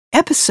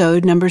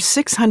Episode number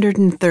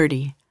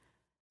 630,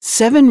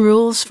 7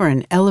 Rules for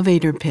an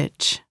Elevator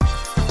Pitch.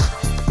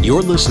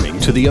 You're listening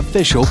to the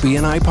official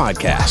BNI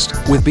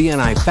podcast with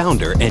BNI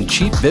founder and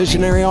Chief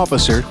Visionary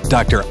Officer,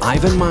 Dr.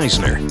 Ivan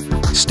Misner.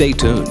 Stay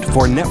tuned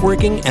for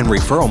networking and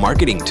referral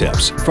marketing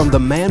tips from the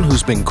man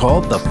who's been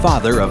called the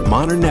father of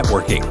modern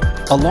networking,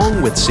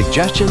 along with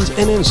suggestions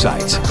and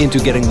insights into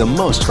getting the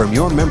most from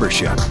your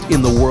membership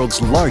in the world's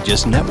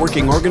largest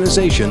networking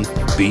organization,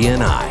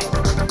 BNI.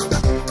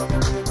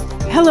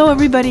 Hello,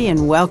 everybody,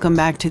 and welcome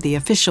back to the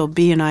official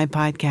BNI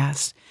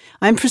podcast.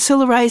 I'm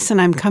Priscilla Rice,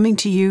 and I'm coming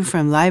to you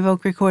from Live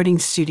Oak Recording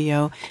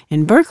Studio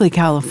in Berkeley,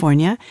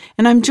 California,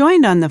 and I'm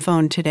joined on the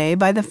phone today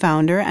by the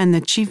founder and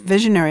the Chief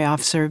Visionary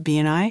Officer of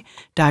BNI,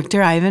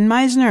 Dr. Ivan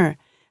Misner.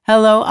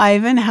 Hello,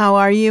 Ivan. How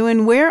are you,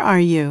 and where are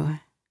you?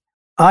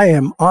 I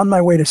am on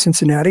my way to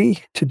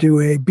Cincinnati to do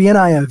a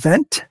BNI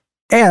event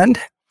and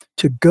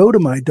to go to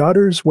my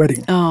daughter's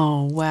wedding.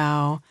 Oh,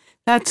 wow.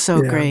 That's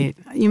so great.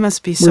 You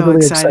must be We're so really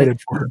excited.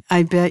 for her.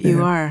 I bet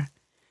you are.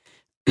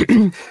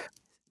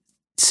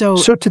 So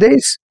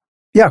today's,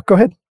 go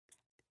ahead.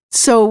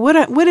 So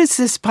what is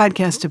this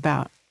podcast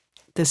about,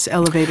 this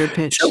elevator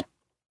pitch? So,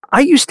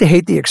 I used to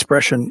hate the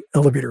expression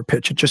elevator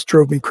pitch. It just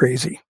drove me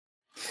crazy.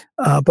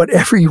 But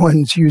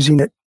everyone's using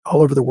it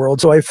all over the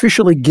world. So I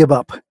officially give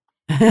up,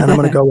 and I'm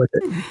going to go with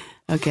it.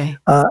 Okay.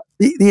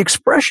 The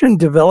expression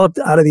developed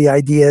out of the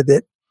idea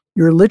that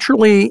you're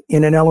literally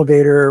in an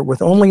elevator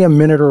with only a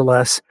minute or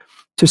less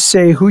to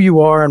say who you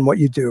are and what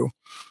you do.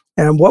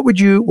 And what would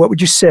you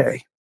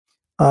say?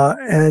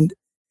 And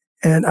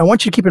I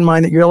want you to keep in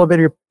mind that your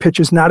elevator pitch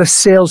is not a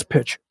sales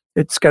pitch.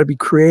 It's got to be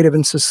creative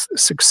and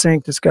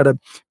succinct. It's got to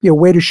be a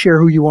way to share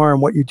who you are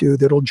and what you do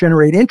that'll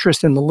generate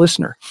interest in the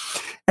listener.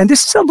 And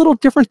this is a little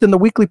different than the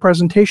weekly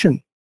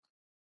presentation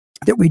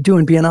that we do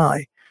in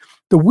BNI.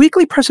 The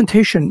weekly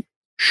presentation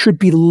should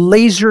be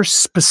laser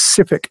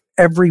specific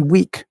every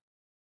week.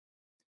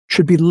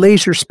 Should be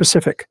laser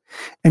specific.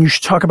 And you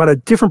should talk about a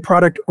different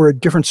product or a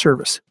different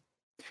service.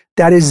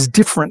 That is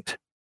different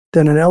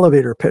than an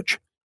elevator pitch,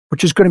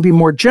 which is going to be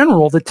more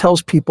general, that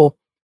tells people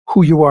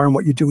who you are and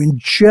what you do in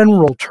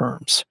general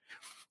terms.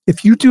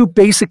 If you do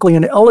basically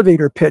an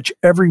elevator pitch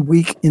every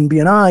week in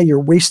BNI, you're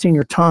wasting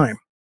your time.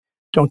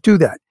 Don't do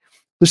that.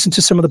 Listen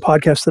to some of the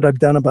podcasts that I've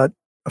done about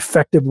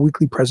effective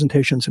weekly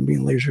presentations and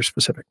being laser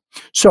specific.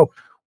 So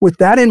with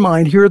that in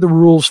mind, here are the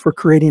rules for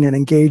creating an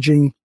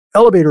engaging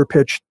elevator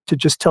pitch to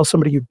just tell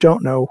somebody you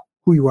don't know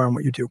who you are and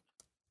what you do.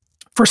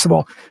 First of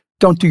all,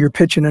 don't do your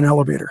pitch in an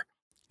elevator.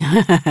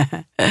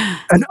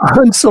 An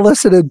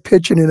unsolicited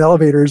pitch in an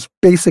elevator is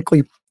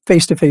basically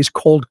face-to-face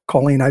cold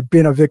calling. I've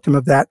been a victim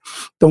of that.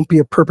 Don't be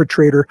a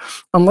perpetrator.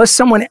 Unless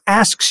someone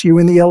asks you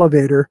in the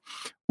elevator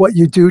what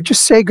you do,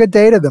 just say good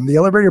day to them. The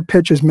elevator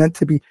pitch is meant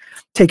to be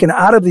taken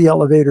out of the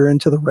elevator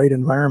into the right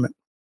environment.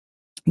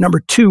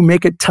 Number 2,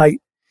 make it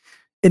tight.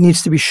 It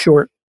needs to be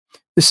short.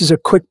 This is a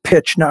quick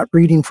pitch, not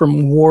reading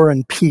from War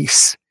and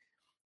Peace.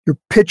 Your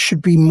pitch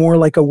should be more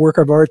like a work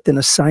of art than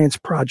a science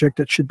project.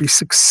 It should be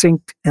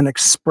succinct and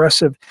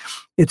expressive.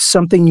 It's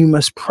something you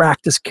must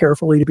practice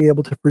carefully to be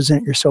able to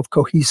present yourself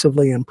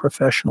cohesively and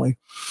professionally.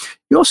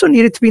 You also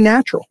need it to be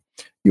natural.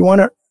 You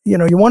want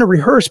to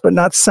rehearse, but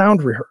not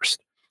sound rehearsed.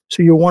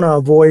 So you want to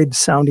avoid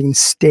sounding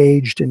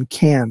staged and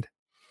canned.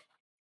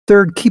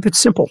 Third, keep it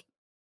simple.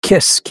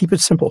 KISS, keep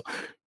it simple.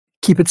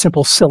 Keep it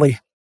simple, silly.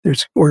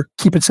 Or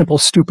keep it simple,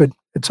 stupid.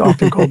 It's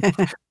often called.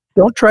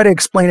 Don't try to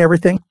explain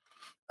everything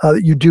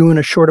that you do in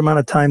a short amount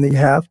of time that you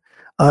have.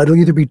 It'll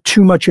either be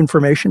too much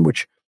information,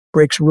 which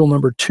breaks rule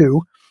number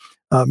 2,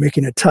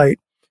 making it tight,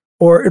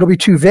 or it'll be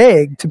too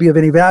vague to be of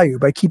any value.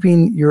 By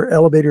keeping your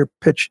elevator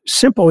pitch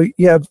simple,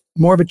 you have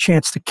more of a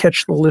chance to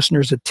catch the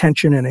listener's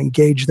attention and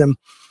engage them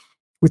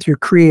with your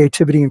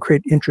creativity and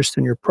create interest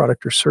in your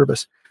product or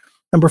service.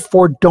 Number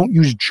 4, don't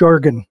use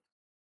jargon.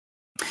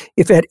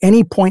 If at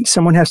any point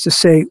someone has to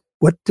say,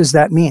 "What does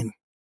that mean?"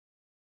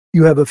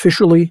 you have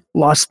officially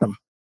lost them.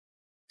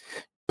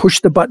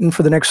 Push the button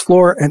for the next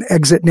floor and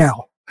exit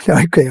now.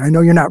 Okay, I know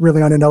you're not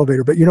really on an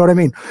elevator, but you know what I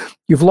mean.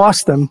 You've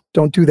lost them.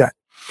 Don't do that.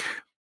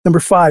 Number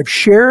 5,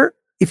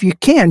 if you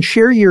can,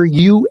 share your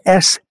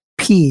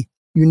USP,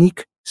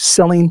 unique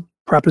selling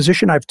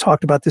proposition. I've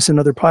talked about this in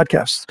other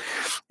podcasts.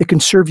 It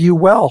can serve you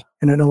well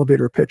in an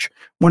elevator pitch.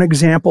 One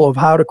example of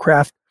how to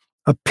craft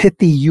a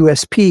pithy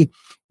USP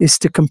is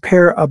to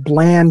compare a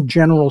bland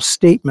general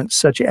statement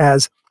such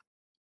as,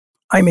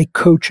 "I'm a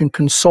coach and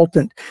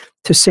consultant,"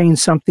 to saying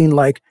something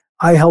like,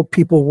 "I help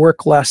people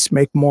work less,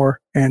 make more,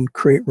 and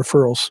create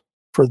referrals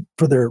for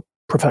their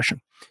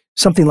profession."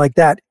 Something like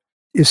that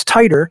is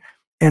tighter,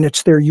 and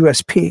it's their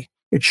USP.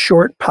 It's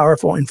short,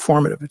 powerful,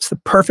 informative. It's the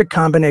perfect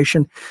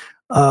combination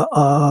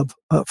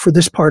for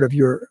this part of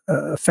your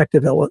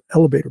effective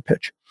elevator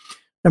pitch.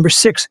 Number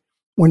 6,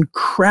 when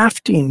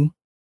crafting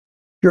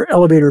your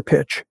elevator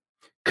pitch,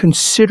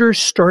 consider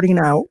starting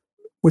out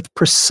with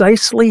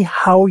precisely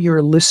how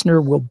your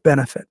listener will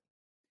benefit.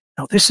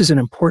 Now, this is an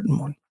important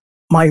one.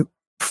 My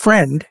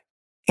friend,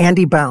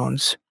 Andy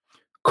Bounds,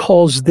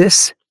 calls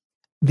this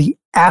the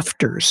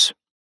afters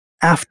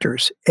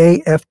afters,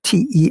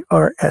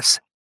 AFTERS,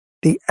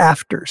 the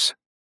afters.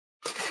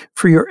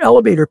 For your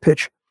elevator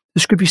pitch,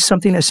 this could be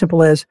something as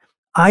simple as,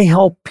 I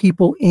help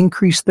people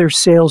increase their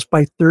sales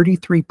by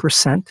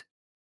 33%,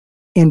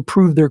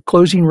 improve their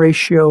closing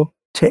ratio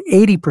to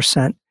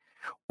 80%,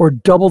 or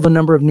double the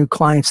number of new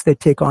clients they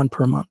take on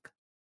per month.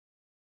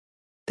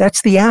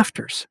 That's the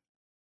afters.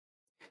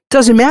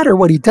 Doesn't matter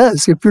what he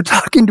does. If you're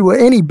talking to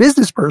any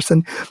business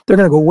person, they're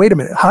going to go, wait a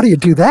minute, how do you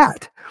do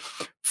that?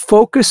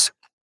 Focus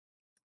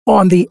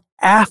on the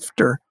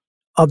after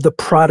of the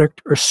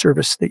product or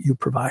service that you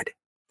provide.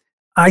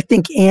 I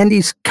think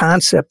Andy's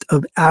concept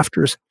of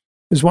afters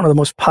is one of the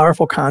most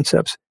powerful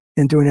concepts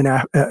in doing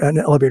an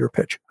elevator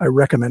pitch. I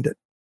recommend it.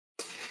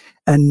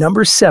 And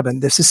number 7,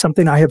 this is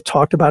something I have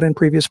talked about in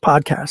previous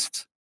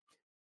podcasts.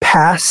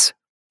 Pass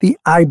the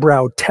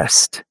eyebrow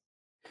test.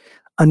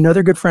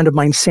 Another good friend of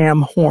mine,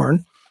 Sam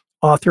Horn,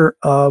 author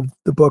of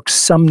the book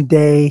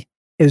Someday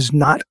is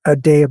Not a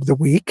Day of the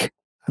Week.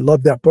 I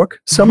love that book.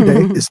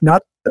 Someday is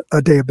not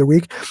a day of the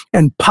week.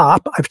 And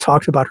Pop, I've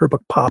talked about her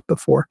book Pop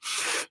before.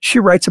 She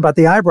writes about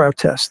the eyebrow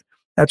test.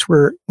 That's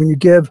where when you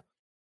give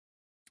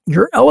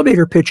your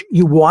elevator pitch,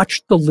 you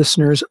watch the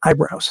listener's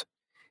eyebrows.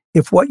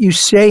 If what you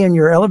say in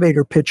your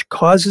elevator pitch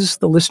causes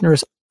the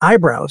listener's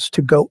eyebrows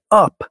to go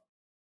up,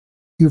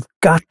 you've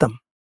got them.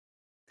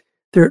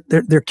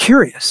 They're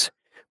curious.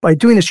 By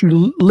doing this,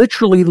 you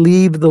literally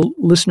leave the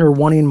listener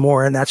wanting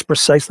more, and that's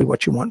precisely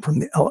what you want from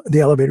the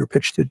elevator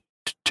pitch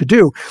to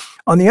do.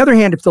 On the other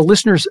hand, if the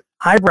listener's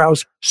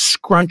eyebrows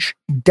scrunch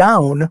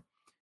down,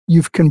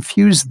 you've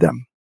confused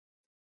them.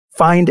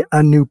 Find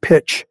a new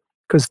pitch,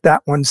 because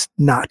that one's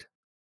not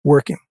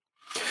working.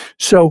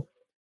 So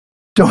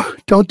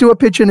don't do a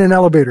pitch in an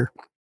elevator.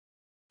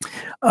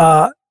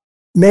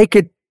 Make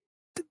it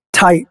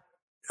tight.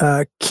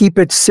 Keep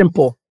it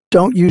simple.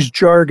 Don't use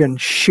jargon.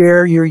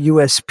 Share your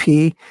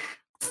USP.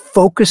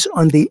 Focus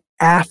on the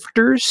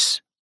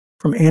afters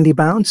from Andy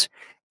Bounce.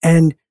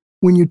 And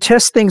when you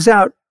test things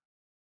out,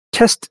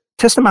 test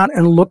them out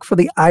and look for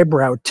the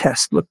eyebrow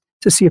test. Look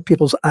to see if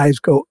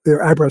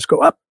their eyebrows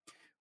go up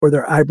or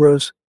their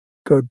eyebrows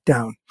go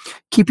down.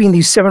 Keeping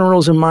these 7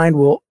 rules in mind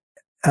will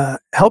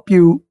help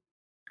you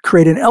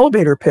create an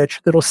elevator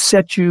pitch that'll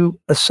set you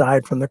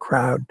aside from the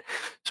crowd.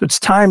 So it's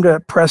time to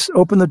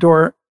open the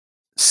door,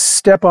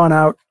 step on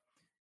out,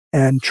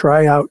 and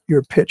try out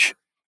your pitch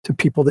to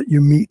people that you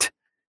meet.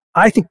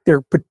 I think they're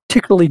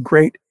particularly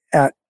great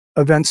at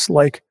events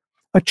like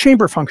a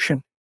chamber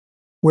function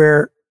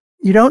where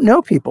you don't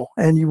know people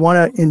and you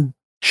want to, in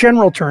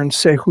general terms,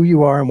 say who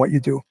you are and what you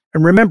do.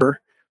 And remember,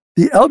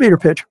 the elevator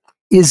pitch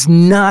is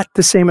not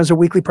the same as a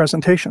weekly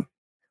presentation.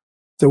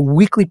 The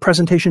weekly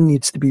presentation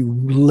needs to be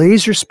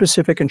laser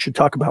specific and should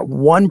talk about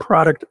one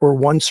product or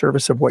one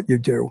service of what you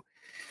do.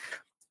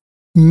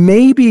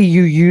 Maybe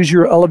you use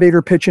your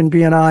elevator pitch in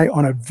BNI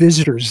on a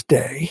visitor's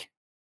day,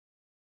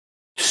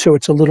 so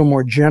it's a little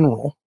more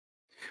general.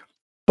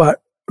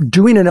 But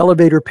doing an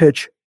elevator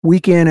pitch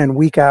week in and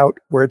week out,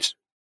 where it's,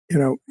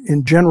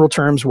 in general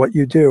terms, what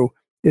you do,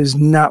 is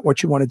not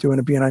what you want to do in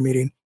a BNI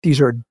meeting. These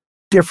are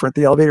different.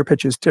 The elevator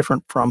pitch is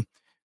different from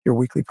your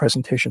weekly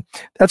presentation.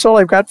 That's all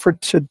I've got for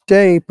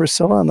today,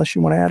 Priscilla, unless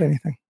you want to add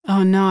anything.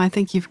 Oh, no, I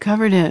think you've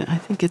covered it. I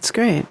think it's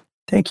great.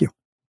 Thank you.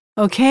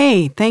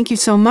 Okay, thank you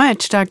so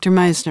much, Dr.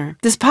 Meisner.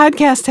 This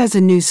podcast has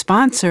a new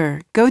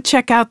sponsor. Go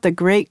check out the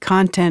great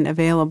content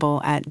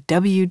available at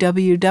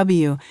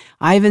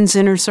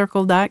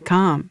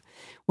www.ivansinnercircle.com,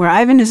 where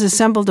Ivan has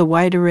assembled a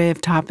wide array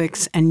of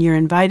topics and you're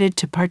invited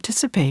to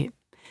participate.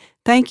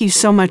 Thank you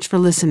so much for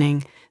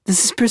listening.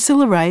 This is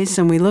Priscilla Rice,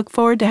 and we look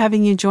forward to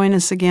having you join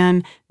us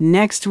again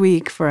next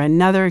week for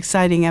another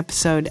exciting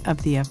episode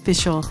of the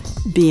official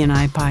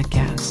BNI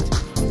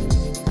podcast.